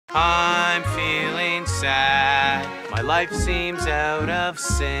I'm feeling sad. My life seems out of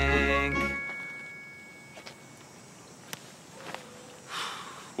sync.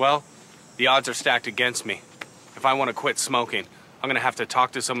 Well, the odds are stacked against me. If I want to quit smoking, I'm gonna have to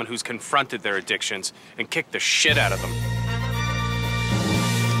talk to someone who's confronted their addictions and kick the shit out of them.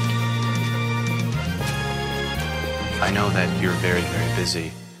 I know that you're very, very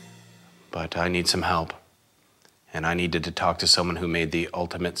busy, but I need some help. And I needed to talk to someone who made the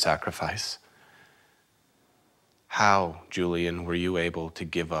ultimate sacrifice. How, Julian, were you able to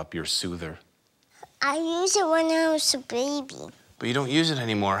give up your soother? I used it when I was a baby. But you don't use it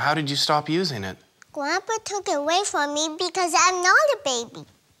anymore. How did you stop using it? Grandpa took it away from me because I'm not a baby.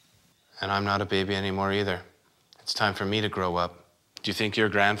 And I'm not a baby anymore either. It's time for me to grow up. Do you think your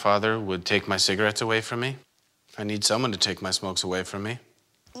grandfather would take my cigarettes away from me? I need someone to take my smokes away from me.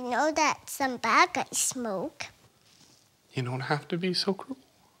 You know that some bad guys smoke. You don't have to be so cruel.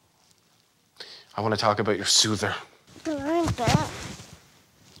 I want to talk about your soother. But I'm bad.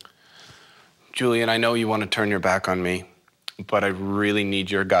 Julian, I know you want to turn your back on me, but I really need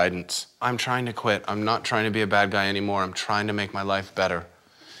your guidance. I'm trying to quit. I'm not trying to be a bad guy anymore. I'm trying to make my life better.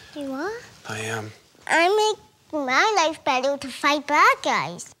 You are? I am. I make my life better to fight bad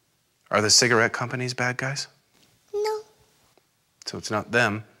guys. Are the cigarette companies bad guys? No. So it's not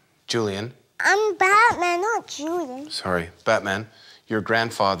them. Julian. I'm Batman, not Julian. Sorry, Batman. Your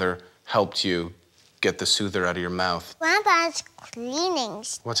grandfather helped you get the soother out of your mouth. Grandpa's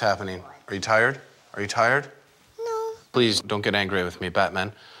cleanings. What's happening? Are you tired? Are you tired? No. Please don't get angry with me,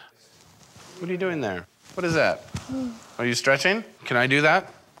 Batman. What are you doing there? What is that? Are you stretching? Can I do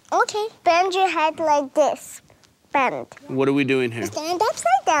that? Okay. Bend your head like this. Bend. What are we doing here? Stand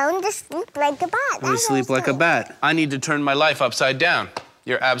upside down, just sleep like a bat. We sleep like a bat. I need to turn my life upside down.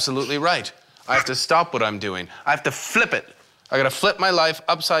 You're absolutely right. I have to stop what I'm doing. I have to flip it. I gotta flip my life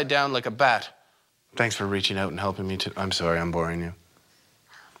upside down like a bat. Thanks for reaching out and helping me to... I'm sorry, I'm boring you.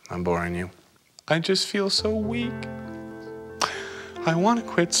 I'm boring you. I just feel so weak. I want to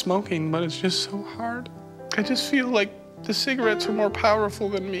quit smoking, but it's just so hard. I just feel like the cigarettes are more powerful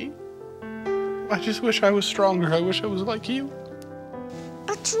than me. I just wish I was stronger. I wish I was like you.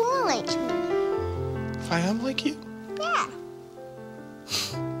 But you're like me. I am like you? Yeah.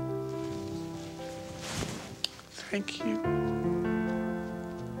 Thank you.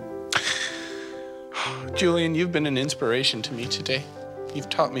 Julian, you've been an inspiration to me today. You've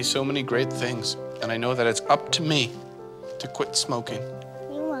taught me so many great things, and I know that it's up to me to quit smoking.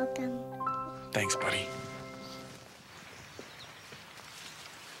 You're welcome. Thanks, buddy.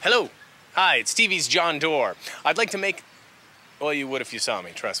 Hello. Hi, it's TV's Jon Dore. I'd like to make... Well, you would if you saw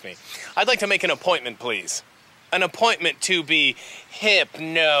me, trust me. I'd like to make an appointment, please. An appointment to be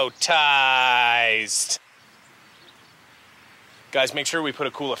hypnotized. Guys, make sure we put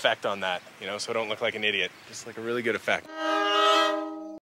a cool effect on that, you know, so I don't look like an idiot. Just like a really good effect.